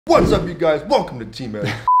What's up, you guys? Welcome to Team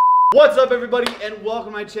Edge. What's up, everybody, and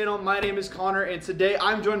welcome to my channel. My name is Connor, and today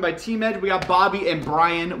I'm joined by Team Edge. We got Bobby and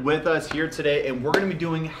Brian with us here today, and we're going to be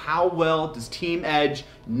doing How Well Does Team Edge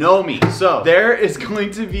Know Me? So there is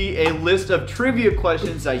going to be a list of trivia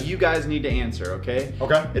questions that you guys need to answer, okay?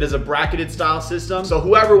 Okay. It is a bracketed style system, so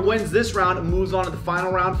whoever wins this round moves on to the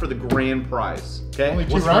final round for the grand prize, okay? Only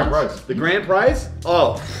two What's the rounds? prize? The grand prize?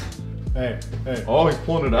 Oh, Hey. Oh, he's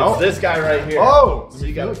pulling it out. it's this guy right here. Oh, So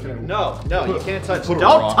you got Can I- no, you can't touch. put a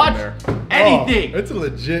Don't rock in touch there. anything. Oh, it's a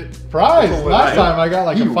legit prize. It's a Last legit- time I got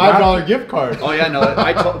like a You $5 gift card. Oh yeah, no.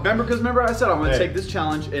 Remember I said I'm gonna Hey. take this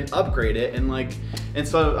challenge and upgrade it, and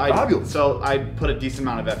so Fabulous. I put a decent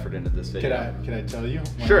amount of effort into this video. Can I tell you?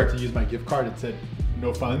 When Sure. I went to use my gift card, it said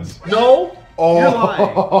no funds. No. Oh. You're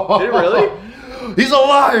lying. Did it really? He's a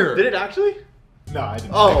liar. Did it actually? No, I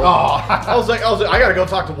didn't. Oh. Oh. I was like, I gotta go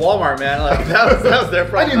talk to Walmart, man. Like that was their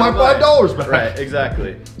problem. I need my not mine. $5 back. Right,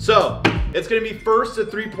 exactly. So it's gonna be first to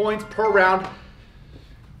 3 points per round.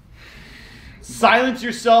 Silence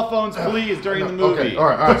your cell phones, please, during the movie. Okay, all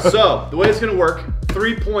right. So the way it's gonna work,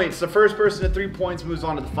 3 points. The first person at 3 points moves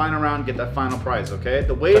on to the final round, get that final prize. Okay.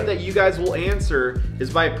 The way that you guys will answer is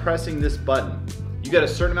by pressing this button. You get a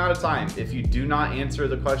certain amount of time. If you do not answer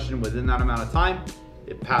the question within that amount of time,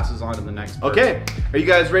 it passes on to the next person. Okay. Are you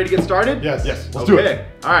guys ready to get started? Yes. Let's do it. Okay.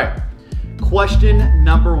 All right. Question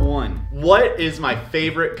number 1. What is my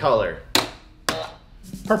favorite color?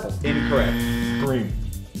 Purple. Incorrect. Green.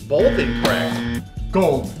 Both incorrect.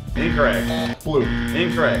 Gold. Incorrect. Blue.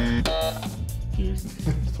 Incorrect.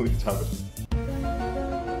 Please have it.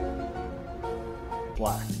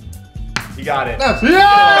 Black. You got it. That's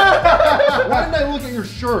Yeah! Why didn't I look at your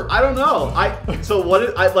shirt? I don't know.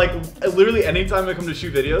 Literally anytime I come to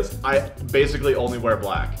shoot videos, I basically only wear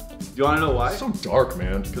black. Do you want to know why? It's so dark,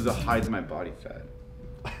 man. Because it hides my body fat.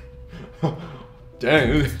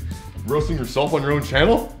 Dang, roasting yourself on your own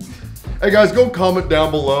channel? Hey guys, go comment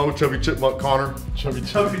down below, Chubby Chipmunk Connor. Chubby.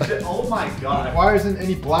 Oh my god. Why isn't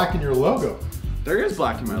any black in your logo? There is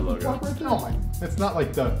black in my logo. Black right there. Oh my. It's not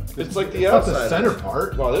like the. It's like the not the outside. center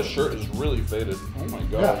part. Wow, this shirt is really faded. Oh my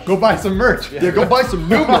Yeah. gosh. Go buy some merch. Yeah, go buy some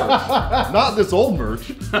new merch. Not this old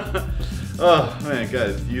merch. Oh man,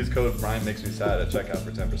 guys, use code Brian makes me sad at checkout for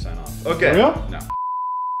 10% off. Okay. For real? No.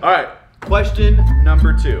 All right. Question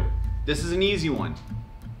number 2. This is an easy one.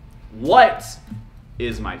 What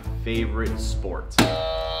is my favorite sport? It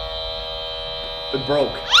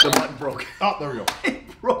broke. The button broke. Oh, there we go.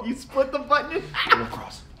 Bro, you split the button in half. Go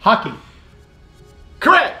across. Hockey.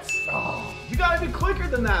 Correct. Oh. You gotta be quicker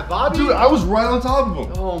than that, Bobby. Dude, I was right on top of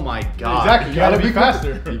him. Oh my god. Exactly. You gotta be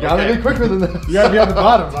faster. You gotta Okay. be quicker than this. You gotta be on the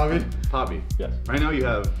bottom, Bobby. Bobby. Yes. Right now you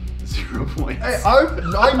have 0 points. Hey,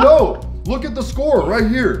 I know. Look at the score right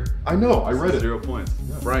here. I know. I read it. 0 points.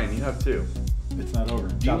 Brian, you have 2. It's not over.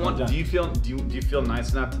 Do you feel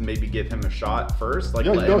nice enough to maybe give him a shot first? Like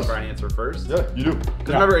Yeah, he let him does. try and answer first? Yeah, you do.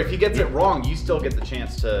 Because remember, if he gets it wrong, you still get the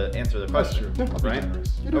chance to answer the That's question. true. I'll be Right?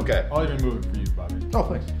 generous. Okay. I'll even move it for you, Bobby. Oh,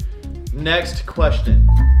 thanks. Next question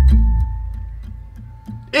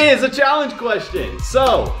is a challenge question.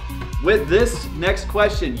 So, with this next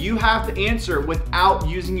question, you have to answer without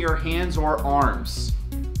using your hands or arms.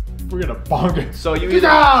 We're gonna bonk it. So you Get either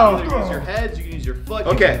out! use your heads, you can use your foot.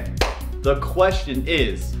 Okay. The question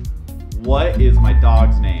is, what is my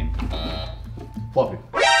dog's name? Fluffy.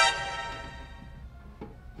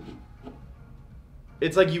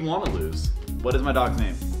 It's like you want to lose. What is my dog's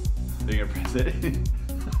name? Are you gonna press it?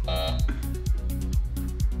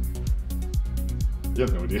 You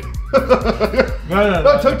have no idea. No.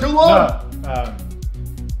 That took too long. No.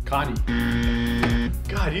 Connie.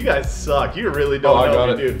 God, you guys suck. You really don't Oh, I know got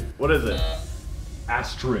what you it. do. What is it?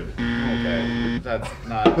 Astrid. Okay, that's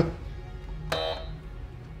not.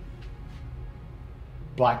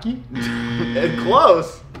 Blackie. It's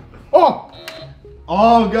close. Oh!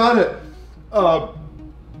 Oh, got it.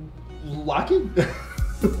 Lucky?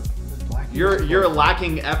 You're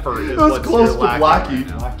lacking effort. Is It was what close you're to lacking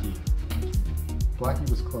Blackie. right now. Blackie. Blackie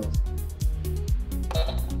was close.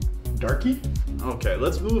 Darky? Okay,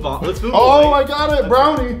 let's move on. Let's move. Oh, away. I got it.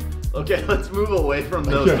 Brownie. Okay, let's move away from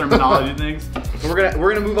those terminology things. So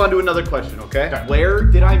we're gonna move on to another question. Okay. Okay. Where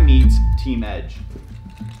did I meet Team Edge?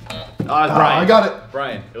 It's Brian. I got it.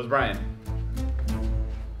 Brian. It was Brian.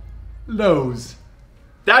 Lowe's.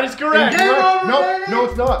 That is correct. No,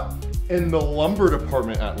 it's not. In the lumber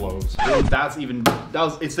department at Lowe's.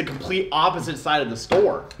 It's the complete opposite side of the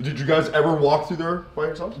store. Did you guys ever walk through there by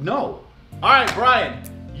yourselves? No. All right, Brian.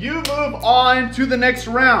 You move on to the next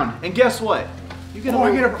round, and guess what? You get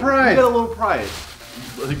I get a prize. You get a little prize.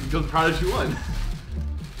 The prize you won.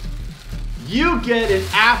 you get an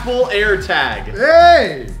Apple AirTag.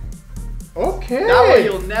 Hey! Okay. That way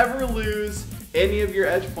you'll never lose any of your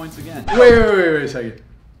edge points again. Wait a second.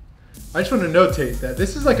 I just want to notate that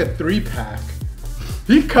this is like a 3-pack.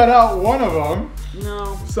 He cut out one of them,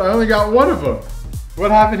 No. so I only got one of them.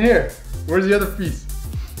 What happened here? Where's the other piece?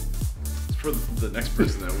 It's for the next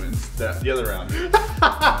person that wins the other round. Hey,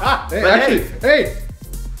 But actually, hey,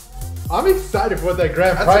 I'm excited for what that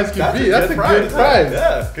grand prize can be. That's a good prize.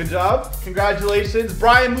 Yeah, good job. Congratulations.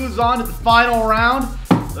 Brian moves on to the final round.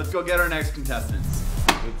 Let's go get our next contestants.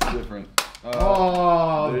 It's different.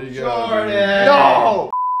 Oh, there you go. Jordan. No.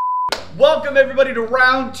 Welcome everybody to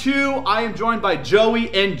round 2. I am joined by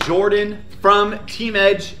Joey and Jordan from Team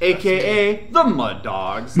Edge, aka the Mud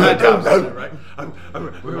Dogs. Mud Dogs, right?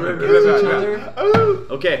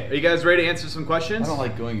 Okay, are you guys ready to answer some questions? I don't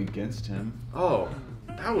like going against him. Oh,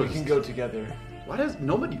 that was. We can go together. Why does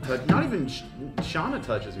nobody touch? Not even Shauna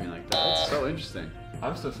touches me like that. That's so interesting.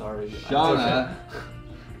 I'm so sorry. Shauna.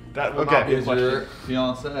 That will Okay. not be a Is your question.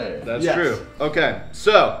 fiance? That's Yes. true. Okay,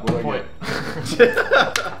 so What do I get?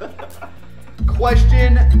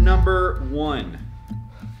 question number 1.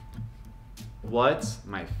 What's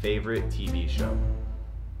my favorite TV show?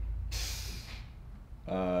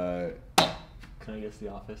 Can I guess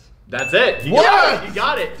The Office? That's it. You What? got it. You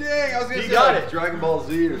got it. Dang, I was gonna You say got like it. Dragon Ball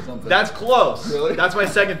Z or something. That's close. Really? That's my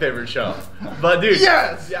second favorite show. But dude,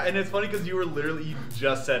 Yes! Yeah, and it's funny because you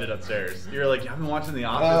just said it upstairs. You were like, I've been watching The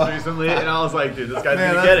Office recently, and I was like, dude, this guy's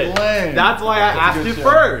Man, gonna get it. that's lame. That's why I That's a asked good you show.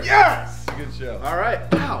 first. Yes! It's a good show. All right.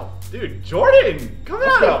 Wow, dude, Jordan, come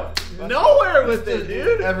out of nowhere with it,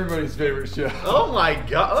 dude. Everybody's favorite show. Oh my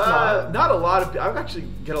god. Not a lot of. I actually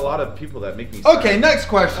get a lot of people that make me. Okay, next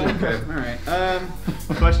question. Okay. All right.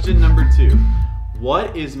 Question number 2.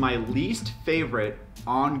 What is my least favorite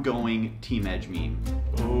ongoing Team Edge meme?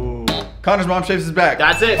 Ooh. Connor's mom shaves his back.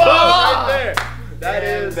 That's it. Boom, right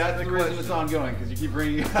there. That's the the reason question. it's ongoing, because you keep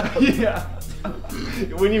bringing it up. Yeah.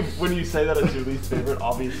 when you say that it's your least favorite,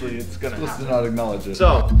 obviously it's gonna Supposed to happen. not acknowledge it.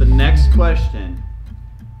 So the next question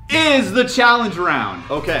is the challenge round.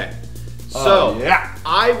 Okay. So yeah.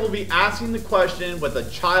 I will be asking the question with a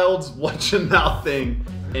child's watch your mouth thing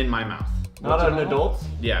in my mouth. Not an adult.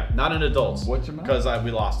 Yeah, not an adult's. Watch your mouth? Because we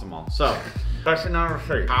lost them all. So, question number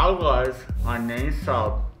 3. How was my name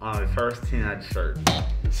spelled on the first Team Edge shirt? CONNER.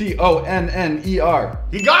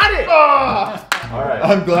 He got it! All right.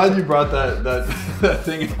 I'm glad you brought that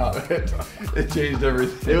thing out. It changed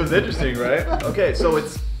everything. It was interesting, right? Okay, so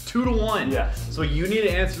it's 2-1. Yes. So you need to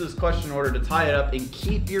answer this question in order to tie it up and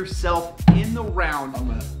keep yourself in the round.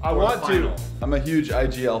 I want to. I'm a huge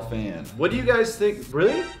IGL fan. What do you guys think?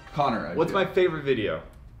 Really? Connor. IGL. What's my favorite video?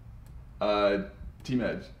 Team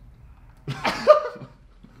Edge.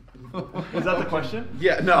 Is that the question?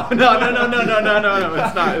 Yeah, no. It's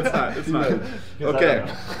not. Okay.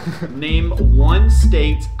 Name one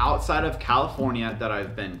state outside of California that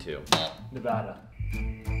I've been to. Nevada.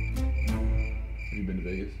 Have you been to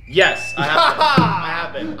Vegas? Yes, I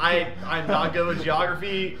have been. I'm not good with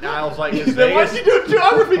geography. And I was like, is Then why Vegas? did you do a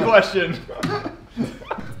geography question?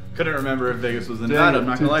 Couldn't remember if Vegas was in Dang Nevada. it, I'm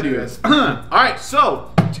not gonna lie to you 2-2. guys. All right,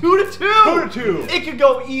 so 2-2. 2-2. It could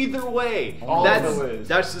go either way. All that's the ways.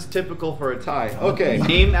 that's just typical for a tie. Okay.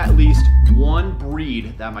 Name at least one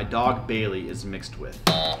breed that my dog Bailey is mixed with.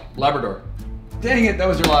 Labrador. Dang it, that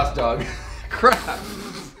was your last dog. Crap.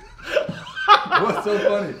 What's so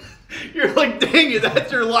funny? You're like, dang it,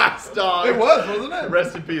 that's your last dog. It was, wasn't it?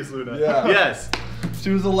 Rest in peace, Luna. Yeah. Yes. She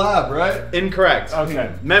was a lab, right? Incorrect.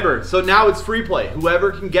 Okay. Remember, so now it's free play.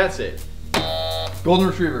 Whoever can guess it. Golden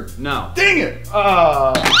Retriever. No. Dang it!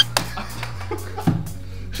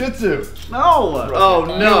 Shih Tzu. No. Oh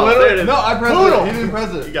no. Literally- There it is. no, I pressed Poodle. it. He didn't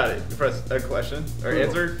press You it. got it. You press a question or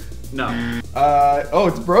answer. No. Oh,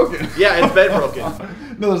 it's broken. Yeah, it's been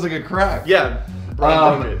broken. No, there's like a crack. Yeah.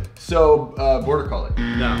 Brian broke it. So, Border Collie.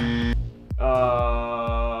 No.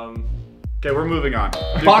 Okay, we're moving on.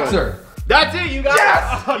 Boxer. That's it. You got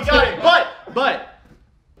Yes! it. You got it. But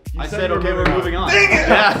I said said we're okay. We're moving moving on. Dang it!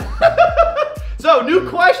 Yeah. So new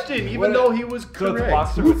question. Even What- though he was So it's correct.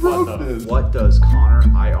 boxer Who with what broke though? this? What does Connor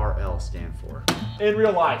IRL stand for? In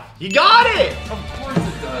real life. He got it. Of course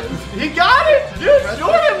it does. He got it, dude.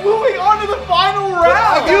 Jordan moving on to the final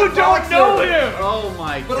round. You don't know him. Oh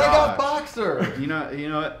my But god. I got Boxer. You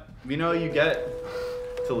know what? You know you get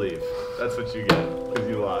to leave. That's what you get because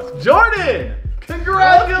you lost. Jordan,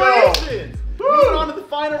 congratulations. Moving on to the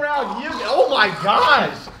final round. Oh my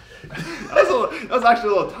gosh. That was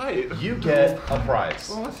actually a little tight. You get a prize.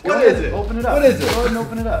 What is it? Open it up. What is it? Go ahead and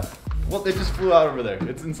open it up. Well, it just flew out over there.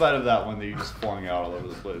 It's inside of that one that you're just flung out all over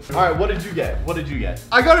the place. All right, what did you get? What did you get?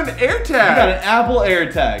 I got an AirTag. You got an Apple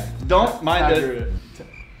AirTag. Don't mind it.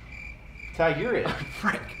 Tag your it.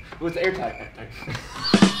 Frank. What's AirTag?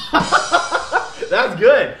 That's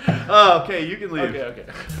good. Okay, you can leave. Okay.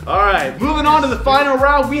 All right, moving on to the final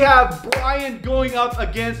round. We have Brian going up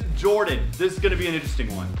against Jordan. This is going to be an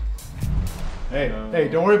interesting one. Hey,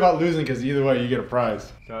 don't worry about losing because either way you get a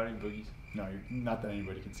prize. Got any boogies? No, not that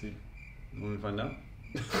anybody can see. Let me find out.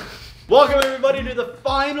 Welcome everybody to the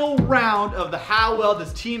final round of the How Well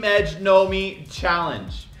Does Team Edge Know Me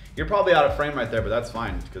Challenge. You're probably out of frame right there, but that's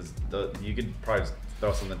fine because you could probably just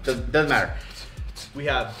throw something. Doesn't matter. We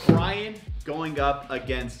have Brian going up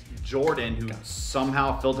against Jordan, who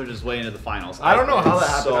somehow filtered his way into the finals. I don't know how that It's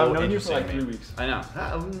happened. so I've known you for like interesting 3 to me. weeks. I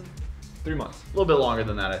know. 3 months. A little bit longer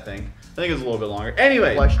than that, I think. I think it was a little bit longer.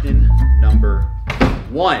 Anyway, question number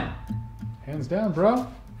 1. Hands down, bro.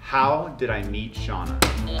 How did I meet Shauna?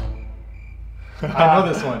 I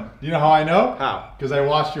know this one. Do you know how I know? How? Because I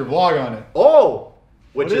watched your vlog on it. Oh!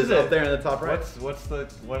 Which What is is up it? there in the top right.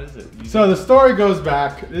 What is it? So the story goes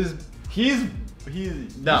back. He's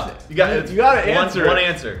No. You gotta answer One it.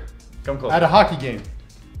 answer. Come close. At a hockey game.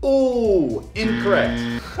 Ooh,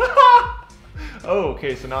 incorrect. Oh,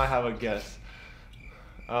 okay. So now I have a guess.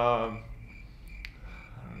 I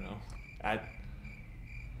don't know.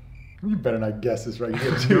 You better not guess this right. You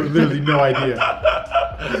have literally no idea.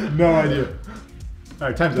 No idea. All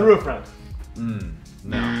right, time's Through a up. friend.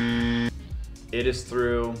 No. It is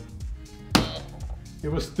through. It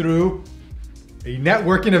was through a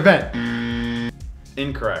networking event.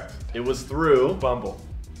 Incorrect. It was through. Bumble.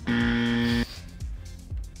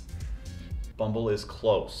 Bumble is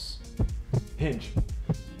close. Hinge.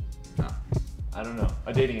 No. I don't know.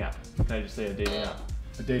 A dating app. Can I just say a dating app?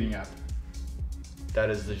 A dating app. That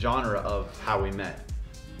is the genre of how we met.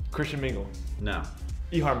 Christian Mingle. No.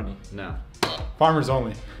 eHarmony. No. Farmers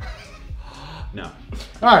only. No.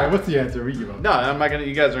 All right, what's the answer? We give up. No, I'm not gonna.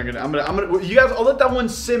 You guys aren't gonna. I'm gonna. You guys. I'll let that one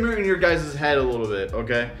simmer in your guys' head a little bit.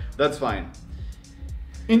 Okay, that's fine.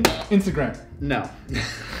 Instagram. No.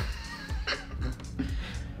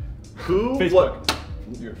 Who? Facebook. What?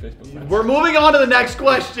 You're a Facebook friend. We're moving on to the next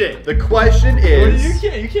question. The question is.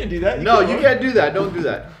 You can't do that. No, you can't do that. Don't do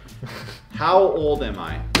that. How old am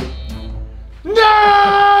I?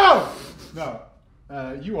 No! No.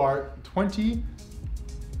 You are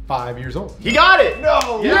 25 years old. He got it.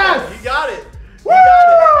 No. Yes! He got it. He Woo! got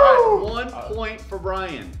it. All right, 1 point for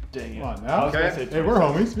Brian. Dang it. Come on I now. was gonna Okay. say Hey, we're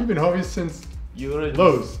homies. We've been homies since You literally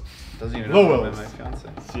Lowe's. Doesn't even Low know Wells. my fiance.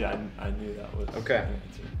 See, I knew that was. Okay. an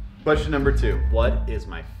answer. Question number 2. What is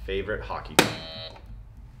my favorite hockey game?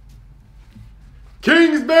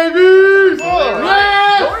 Kings, baby! All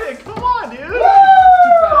Yeah! Jordan, come on, dude. Too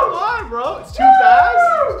fast. Come on, bro. It's too fast.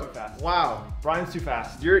 It's too fast. Wow. Brian's too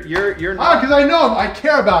fast. You're Ah, not because I know him. I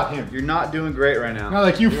care about him. you're not doing great right now. Not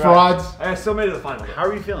like you You're frauds. right. I still made it to the final. though. How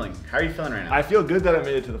are you feeling? How are you feeling right now? I feel good that I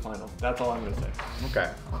made it to the final. That's all I'm gonna say. Okay.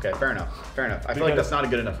 Okay. Fair enough. Fair enough. I feel like Because- that's not a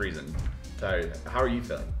good enough reason. Sorry. How are you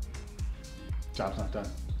feeling? Job's not done.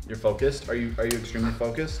 You're focused. Are you extremely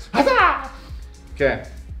focused? Okay.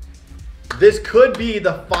 This could be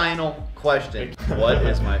the final question. What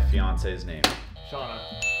is my fiance's name? Shauna.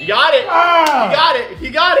 You got it. Ah! You got it. He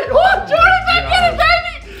got it. Oh, Jordan's back in it,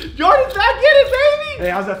 baby. Jordan's back in it, baby. Hey,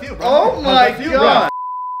 how's that feel, bro? Oh How's my that feel, god.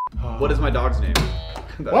 What is my dog's name?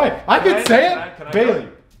 What? I could say Can I it. go? Bailey.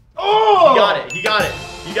 Oh! He got it. He got it.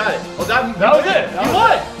 He got it. Oh, that was it. That He was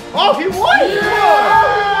won. Oh, he won.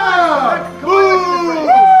 Yeah! Woo!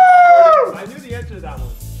 I knew the answer to that one.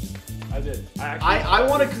 I did. I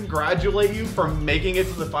want to congratulate you for making it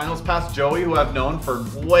to the finals past Joey, who I've known for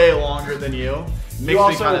way longer than you. You Makes me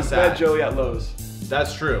also kind of sad. met Joey at Lowe's.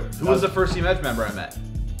 That's true. Who was the first Team Edge member I met?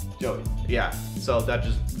 Joey. Yeah. So that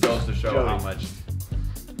just goes to show Joey. how much.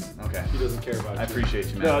 Okay. He doesn't care about I appreciate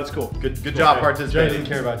you, man. No, that's cool. Good job Joey didn't participating.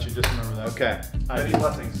 care about you. Just remember that. Okay. Many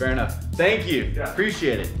blessings. Fair enough. Thank you. Yeah.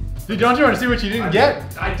 Appreciate it. Dude, don't you want to see what you didn't get?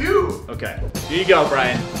 I do. Okay. Here you go,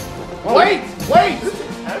 Brian. Wait! Wait!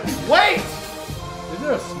 Wait! Is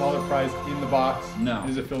there a smaller prize in the box? No.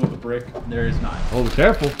 Is it filled with a brick? There is not. Oh,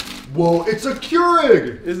 careful. Whoa, it's a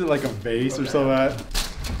Keurig! Is it like a vase or something like that?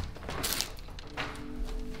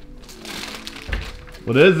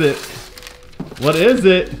 What is it? What is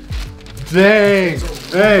it? Dang.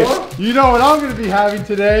 Hey, you know what I'm going to be having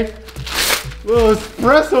today? Little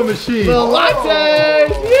espresso machine. The latte!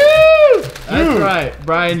 Woo! That's Dude. right.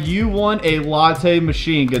 Brian, you won a latte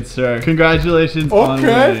machine, good sir. Congratulations on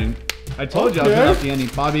Okay. winning. I told you I was Okay. gonna up the ending.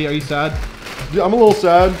 Bobby, are you sad? Yeah, I'm a little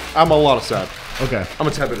sad. I'm a lot of sad. Okay. I'm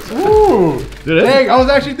a tad bit excited. Ooh. Did it? Dang, I was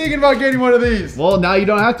actually thinking about getting one of these. Well, now you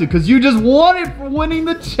don't have to because you just won it for winning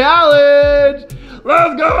the challenge.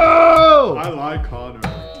 Let's go! I like Connor.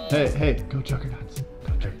 Hey, go Juggernauts.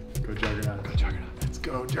 Go Juggernaut. Go Juggernauts. Let's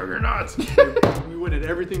go Juggernauts. We win at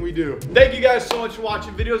everything we do. Thank you guys so much for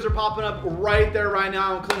watching. Videos are popping up right there right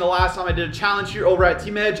now, including the last time I did a challenge here over at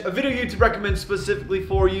Team Edge, a video YouTube recommends specifically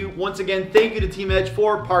for you. Once again, thank you to Team Edge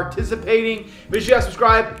for participating. Make sure you guys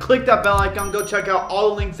subscribe, click that bell icon, go check out all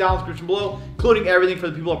the links down in the description below, including everything for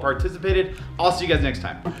the people that participated. I'll see you guys next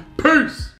time. Peace!